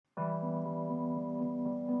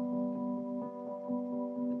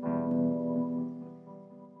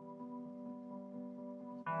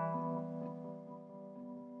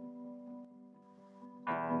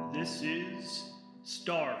This is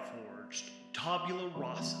Starforged Tabula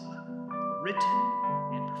Rasa, written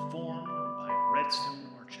and performed by Redstone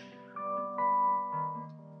Archender.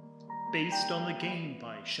 Based on the game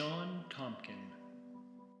by Sean Tompkin.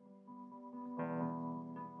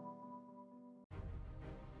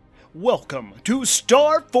 Welcome to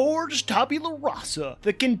Starforged Tabula Rasa,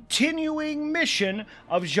 the continuing mission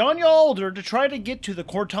of Janja Alder to try to get to the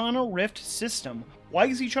Cortana Rift system. Why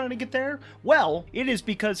is he trying to get there? Well, it is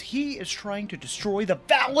because he is trying to destroy the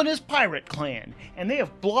Valinus Pirate Clan, and they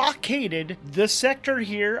have blockaded the sector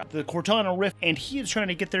here, the Cortana Rift, and he is trying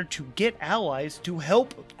to get there to get allies to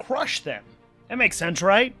help crush them. That makes sense,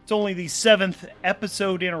 right? It's only the 7th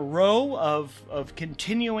episode in a row of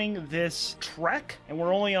continuing this trek, and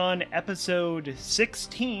we're only on episode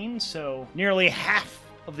 16, so nearly half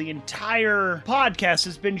of the entire podcast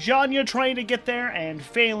has been Janja trying to get there and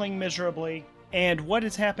failing miserably. And what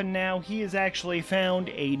has happened now, he has actually found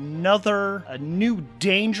a new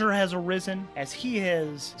danger has arisen as he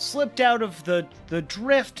has slipped out of the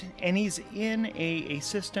drift and he's in a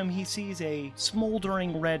system. He sees a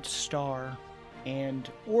smoldering red star, and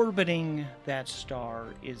orbiting that star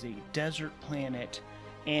is a desert planet,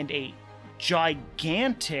 and a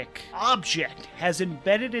gigantic object has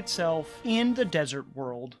embedded itself in the desert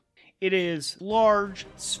world. It is large,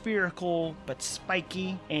 spherical, but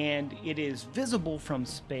spiky, and it is visible from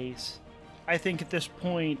space. I think at this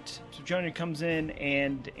point, Janja comes in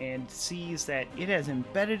and sees that it has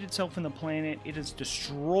embedded itself in the planet. It has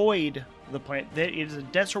destroyed the planet. It is a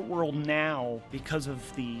desert world now because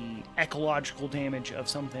of the ecological damage of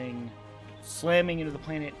something slamming into the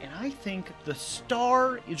planet. And I think the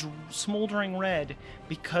star is smoldering red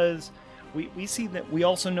because we see that we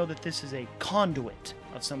also know that this is a conduit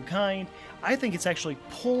of some kind. I think it's actually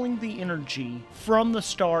pulling the energy from the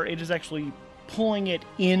star. It is actually pulling it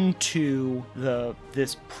into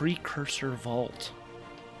this precursor vault.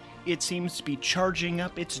 It seems to be charging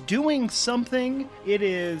up. It's doing something.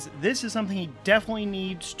 This is something he definitely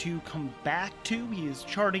needs to come back to. He is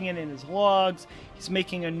charting it in his logs. He's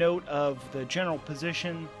making a note of the general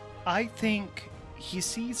position. I think he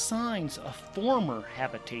sees signs of former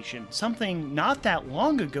habitation, something not that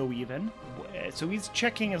long ago even. So he's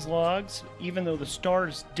checking his logs. Even though the star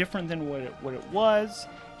is different than what it was,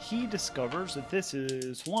 he discovers that this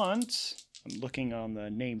is once, I'm looking on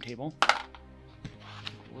the name table,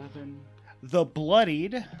 11, the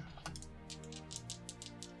Bloodied.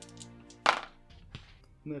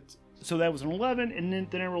 So that was an 11, and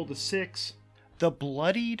then I rolled a 6. The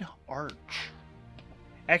Bloodied Arch.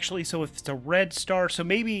 Actually, so if it's a red star, so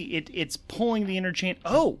maybe it's pulling the energy.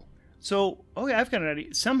 Okay, I've got an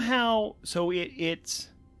idea. Somehow, so it's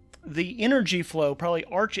the energy flow, probably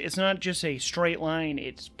arch. It's not just a straight line.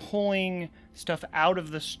 It's pulling stuff out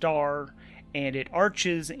of the star, and it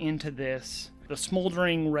arches into the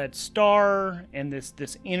smoldering red star and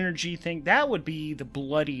this energy thing. That would be the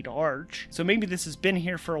Bloodied Arch. So maybe this has been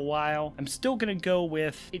here for a while. I'm still gonna go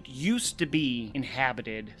with it used to be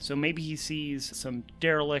inhabited. So maybe he sees some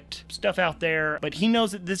derelict stuff out there, but he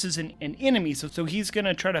knows that this is an enemy. So he's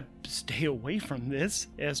gonna try to stay away from this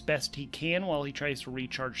as best he can while he tries to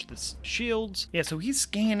recharge the shields. Yeah, so he's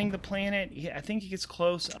scanning the planet. I think he gets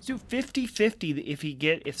close. Let's do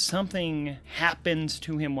 50-50 if something happens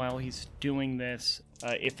to him while he's doing this.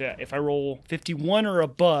 If I roll 51 or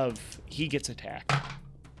above, he gets attacked.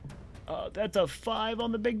 That's a 5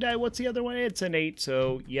 on the big die. What's the other one? It's an 8,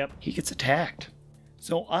 so yep, he gets attacked.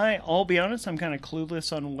 So I'll be honest, I'm kind of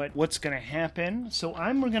clueless on what's going to happen. So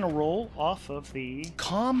I'm going to roll off of the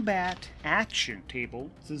combat action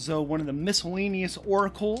table. This is one of the miscellaneous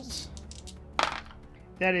oracles.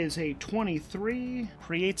 That is a 23.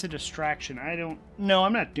 Creates a distraction. I'm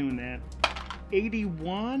not doing that.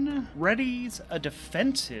 81 readies a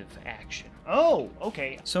defensive action. Oh,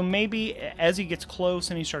 okay. So maybe as he gets close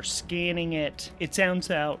and he starts scanning it, it sounds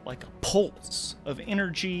out like a pulse of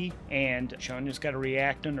energy, and Janja's got to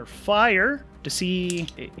react under fire to see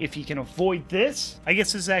if he can avoid this. I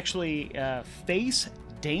guess this is actually face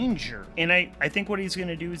danger. And I think what he's going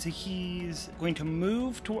to do is he's going to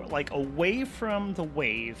move away from the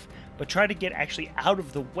wave, but try to get actually out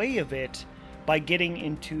of the way of it by getting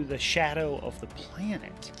into the shadow of the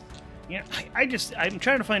planet. I'm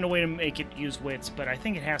trying to find a way to make it use wits, but I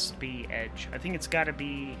think it has to be edge. I think it's got to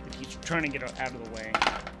be that he's trying to get out of the way.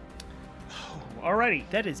 Alrighty,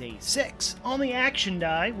 that is a 6 on the action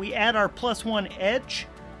die. We add our +1 edge,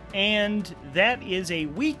 and that is a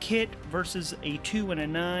weak hit versus a 2 and a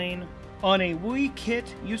 9. On a weak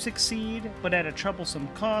hit, you succeed, but at a troublesome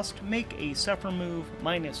cost. Make a suffer move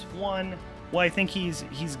 -1. Well, I think he's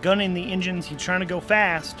gunning the engines. He's trying to go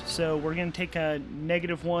fast. So we're going to take a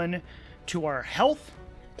 -1 to our health.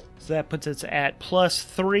 So that puts us at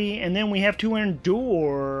 +3. And then we have to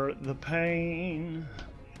endure the pain.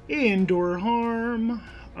 Endure harm.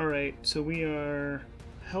 Alright, so we are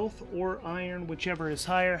health or iron, whichever is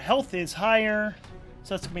higher. Health is higher.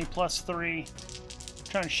 So that's going to be +3.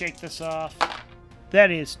 Trying to shake this off. That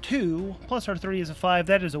is 2, plus our 3 is a 5.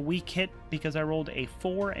 That is a weak hit because I rolled a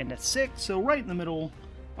 4 and a 6, so right in the middle.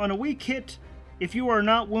 On a weak hit, if you are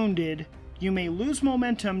not wounded, you may lose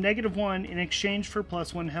momentum, -1, in exchange for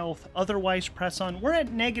 +1 health, otherwise press on. We're at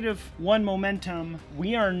 -1 momentum.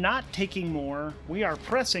 We are not taking more. We are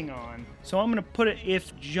pressing on. So I'm going to put it,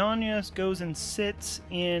 if Janya goes and sits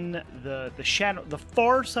in the shadow, the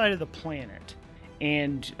far side of the planet,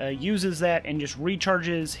 and uses that and just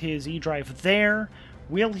recharges his E-Drive there,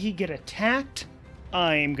 will he get attacked?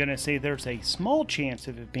 I'm going to say there's a small chance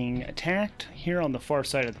of it being attacked here on the far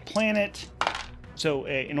side of the planet. So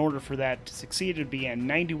in order for that to succeed, it would be a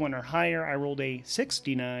 91 or higher. I rolled a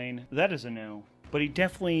 69. That is a no. But he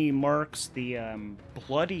definitely marks the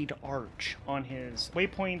bloodied arch on his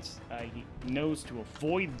waypoints. He knows to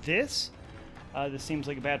avoid this. This seems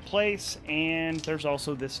like a bad place, and there's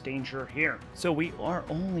also this danger here. So we are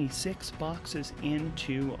only 6 boxes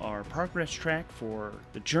into our progress track for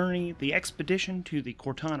the journey, the expedition to the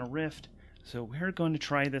Cortana Rift. So we're going to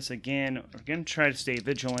try this again. We're going to try to stay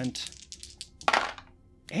vigilant.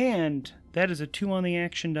 And that is a 2 on the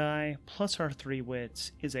action die, plus our 3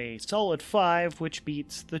 wits is a solid 5, which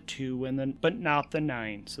beats the 2, but not the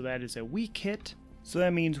 9. So that is a weak hit. So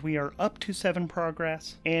that means we are up to 7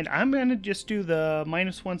 progress. And I'm going to just do the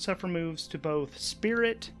 -1 suffer moves to both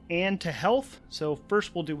spirit and to health. So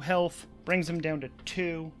first we'll do health, brings him down to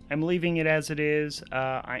 2. I'm leaving it as it is.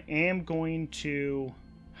 I am going to...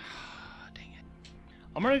 dang it.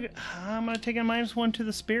 I'm gonna take a -1 to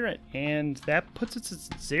the spirit, and that puts us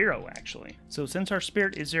at 0, actually. So since our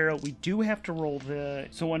spirit is 0, we do have to roll the...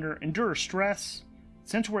 So under endure stress,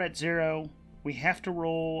 since we're at 0... we have to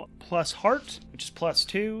roll plus heart, which is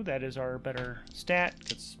 +2. That is our better stat,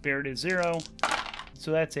 because spirit is 0.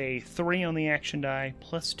 So that's a 3 on the action die.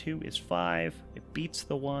 +2 is 5. It beats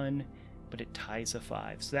the 1, but it ties a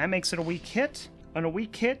 5. So that makes it a weak hit. On a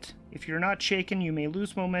weak hit, if you're not shaken, you may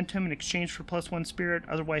lose momentum in exchange for +1 spirit.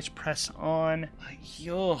 Otherwise, press on.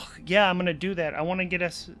 Yeah, I'm going to do that. I want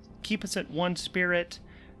to keep us at 1 spirit.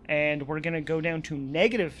 And we're going to go down to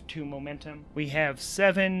 -2 momentum. We have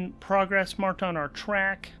 7 progress marked on our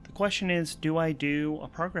track. The question is, do I do a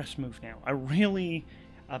progress move now?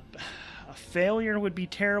 A failure would be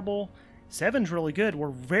terrible. 7's really good. We're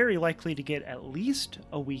very likely to get at least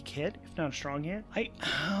a weak hit, if not a strong hit.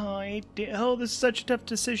 This is such a tough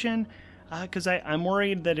decision. Because I'm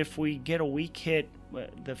worried that if we get a weak hit,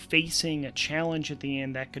 facing a challenge at the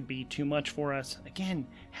end, that could be too much for us. Again,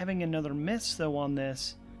 having another miss, though, on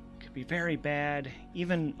this could be very bad.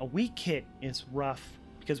 Even a weak hit is rough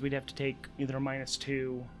because we'd have to take either a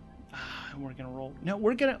 -2. And we're gonna roll. No,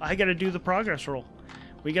 I gotta do the progress roll.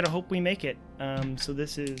 We gotta hope we make it. So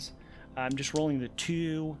this is, I'm just rolling the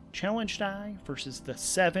 2 challenge die versus the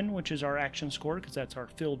 7, which is our action score, because that's our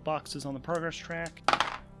filled boxes on the progress track.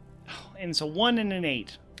 And it's a 1 and an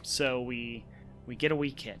 8, so we get a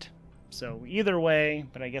weak hit. So either way,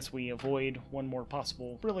 but I guess we avoid one more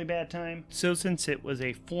possible really bad time. So since it was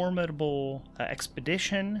a formidable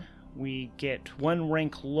expedition, we get 1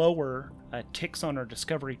 rank lower ticks on our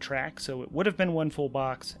discovery track. So it would have been 1 full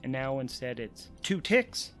box, and now instead it's 2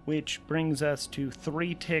 ticks, which brings us to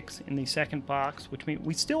 3 ticks in the second box, which means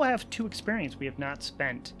we still have 2 experience we have not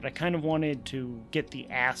spent. But I kind of wanted to get the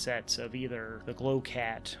assets of either the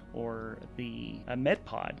Glowcat or the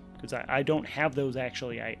Medpod, because I don't have those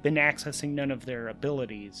actually. I've been accessing none of their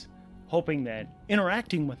abilities, hoping that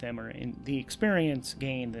interacting with them or in the experience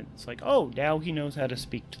gained, that it's like, oh, now he knows how to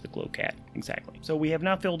speak to the Glowcat. Exactly. So we have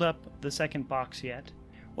not filled up the second box yet.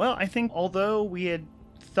 Well, I think although we had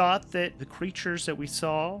thought that the creatures that we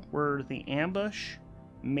saw were the ambush,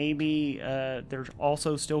 maybe there's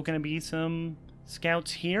also still going to be some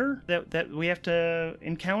scouts here that we have to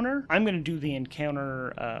encounter. I'm going to do the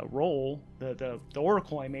encounter roll, the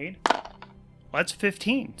oracle I made. That's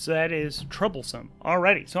 15, so that is troublesome.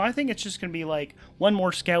 Alrighty, so I think it's just going to be like 1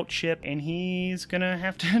 more scout ship, and he's going to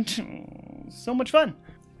have to... so much fun.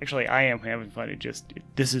 Actually, I am having fun.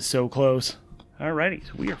 This is so close. Alrighty,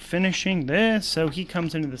 so we are finishing this, so he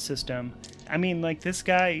comes into the system. I mean, like, this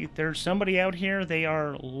guy, there's somebody out here, they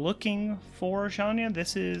are looking for Janya.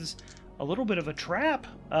 This is a little bit of a trap.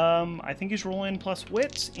 I think he's rolling plus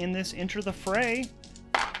wits in this Enter the Fray.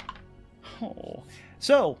 Oh,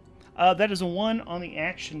 so... that is a 1 on the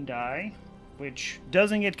action die. which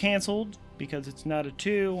doesn't get canceled because it's not a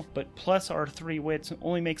 2, but plus our 3 wits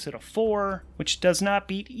only makes it a 4, which does not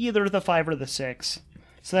beat either the 5 or the 6.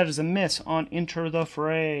 So that is a miss on Enter the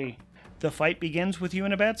Fray. The fight begins with you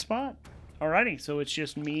in a bad spot. Alrighty, so it's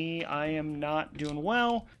just me. I am not doing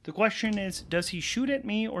well. The question is, does he shoot at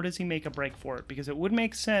me or does he make a break for it? Because it would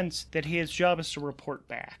make sense that his job is to report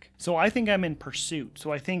back. So I think I'm in pursuit.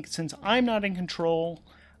 So I think since I'm not in control,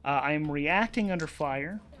 I'm reacting under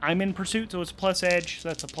fire. I'm in pursuit, so it's plus edge, so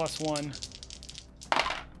that's a +1.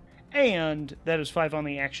 And that is 5 on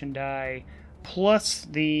the action die. Plus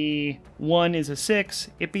the 1 is a 6.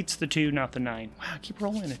 It beats the 2, not the 9. Wow, I keep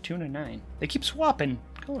rolling a 2 and a 9. They keep swapping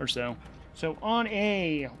colors, though. So on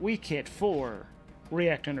a weak hit 4,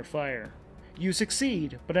 react under fire. You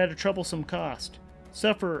succeed, but at a troublesome cost.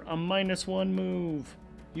 Suffer a -1 move.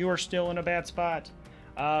 You are still in a bad spot.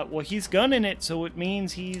 Well, he's gunning it, so it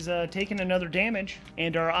means he's taking another damage.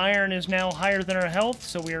 And our iron is now higher than our health,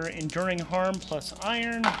 so we are enduring harm plus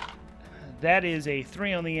iron. That is a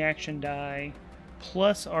 3 on the action die.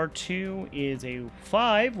 Plus our 2 is a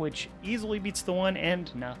 5, which easily beats the 1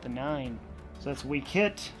 and not the 9. So that's a weak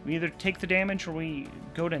hit. We either take the damage or we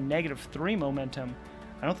go to -3 momentum.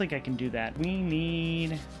 I don't think I can do that. We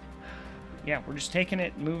need... Yeah, we're just taking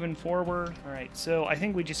it, moving forward. Alright, so I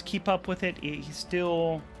think we just keep up with it. He's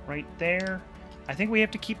still right there. I think we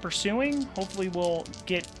have to keep pursuing. Hopefully we'll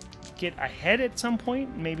get ahead at some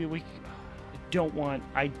point. Maybe we...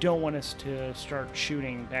 I don't want us to start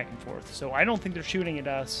shooting back and forth. So I don't think they're shooting at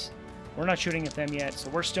us. We're not shooting at them yet, so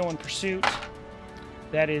we're still in pursuit.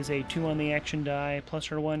 That is a 2 on the action die, plus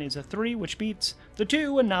her 1 is a 3, which beats the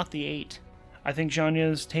 2 and not the 8. I think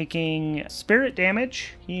Zhonya's taking spirit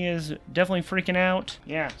damage. He is definitely freaking out.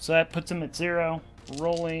 Yeah, so that puts him at 0.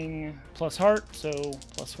 Rolling plus heart, so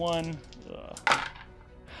 +1.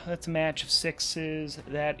 That's a match of 6s.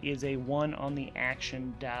 That is a 1 on the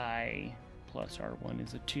action die, plus our 1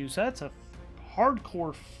 is a 2. So that's a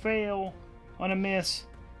hardcore fail on a miss.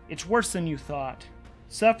 It's worse than you thought.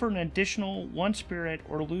 Suffer an additional 1 spirit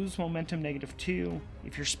or lose momentum -2.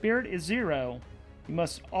 If your spirit is 0, you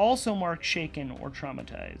must also mark shaken or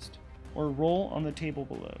traumatized, or roll on the table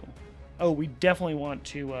below. Oh, we definitely want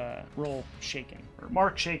to roll shaken. Or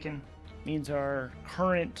mark shaken means our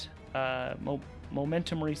current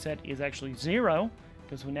momentum reset is actually 0,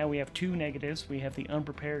 because now we have 2 negatives. We have the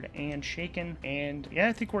unprepared and shaken. And yeah,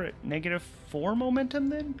 I think we're at -4 momentum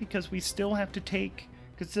then, because we still have to take...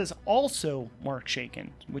 It says also mark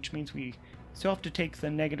shaken, which means we still have to take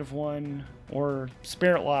the -1 or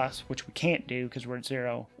spirit loss, which we can't do because we're at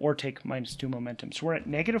 0, or take -2 momentum. So we're at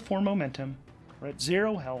 -4 momentum. We're at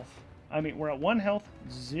 0 health. I mean, we're at 1 health,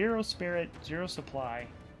 0 spirit, 0 supply.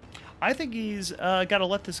 I think he's got to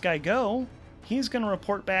let this guy go. He's going to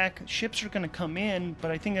report back. Ships are going to come in,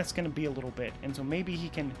 but I think that's going to be a little bit. And so maybe he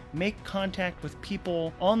can make contact with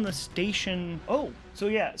people on the station. Oh, so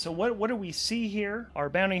yeah. So what do we see here? Our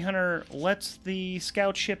bounty hunter lets the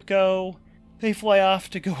scout ship go. They fly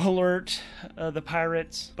off to go alert the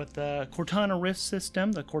pirates. But the Cortana Rift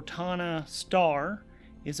system, the Cortana Star,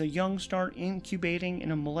 is a young star incubating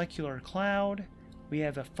in a molecular cloud. We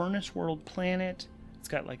have a furnace world planet. It's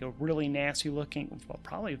got like a really nasty looking, well,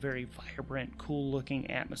 probably a very vibrant, cool looking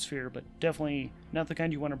atmosphere, but definitely not the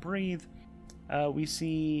kind you want to breathe. We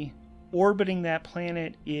see orbiting that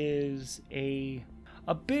planet is a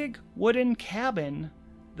big wooden cabin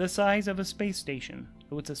the size of a space station.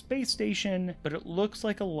 So it's a space station, but it looks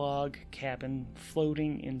like a log cabin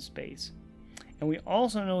floating in space. And we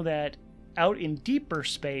also know that out in deeper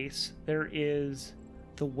space, there is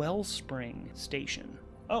the Wellspring Station.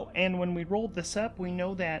 Oh, and when we rolled this up, we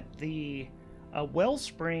know that the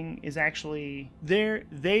Wellspring is actually there.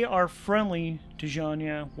 They are friendly to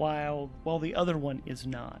Zhonya, while the other one is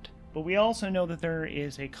not. But we also know that there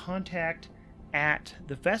is a contact at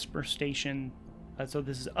the Vesper Station. So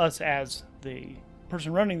this is us as the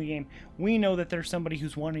person running the game. We know that there's somebody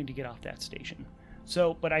who's wanting to get off that station.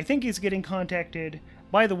 So, but I think he's getting contacted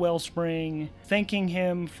by the Wellspring, thanking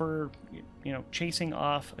him for, chasing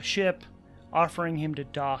off a ship, offering him to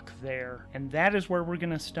dock there. And that is where we're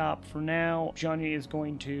going to stop for now. Zhonya is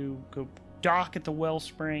going to go dock at the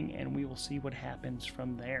Wellspring, and we will see what happens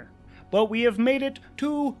from there. But we have made it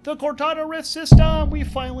to the Cortana Rift system! We've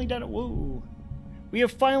finally done it. Woo! We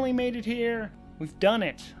have finally made it here. We've done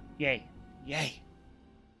it. Yay. Yay.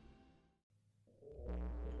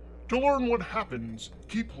 To learn what happens,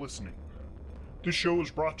 keep listening. This show is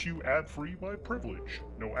brought to you ad-free by Privilege.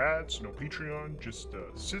 No ads, no Patreon, just a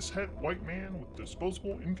cishet white man with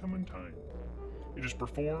disposable income and time. It is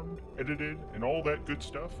performed, edited, and all that good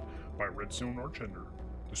stuff by Redstone Archender.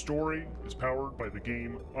 The story is powered by the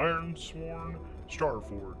game Ironsworn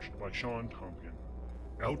Starforged by Sean Tompkin.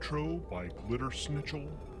 Outro by Glitter Snitchel,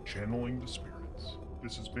 channeling the spirits.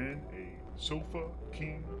 This has been a Sofa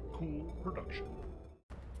King Cool production.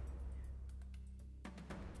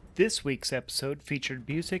 This week's episode featured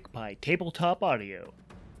music by Tabletop Audio.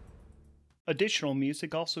 Additional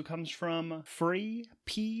music also comes from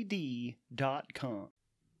freepd.com.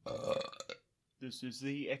 This is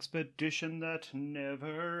the expedition that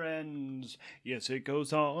never ends. Yes, it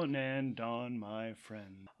goes on and on, my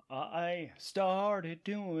friend. I started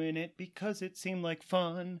doing it because it seemed like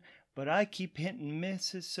fun, but I keep hitting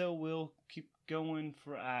misses, so we'll keep going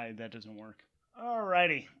for... that doesn't work.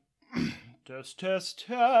 Alrighty. Test, test,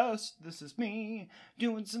 test. This is me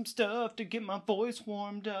doing some stuff to get my voice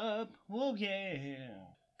warmed up. Oh, yeah.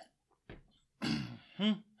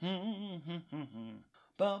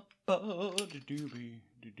 Ba ba da doobie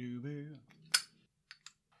da doobie.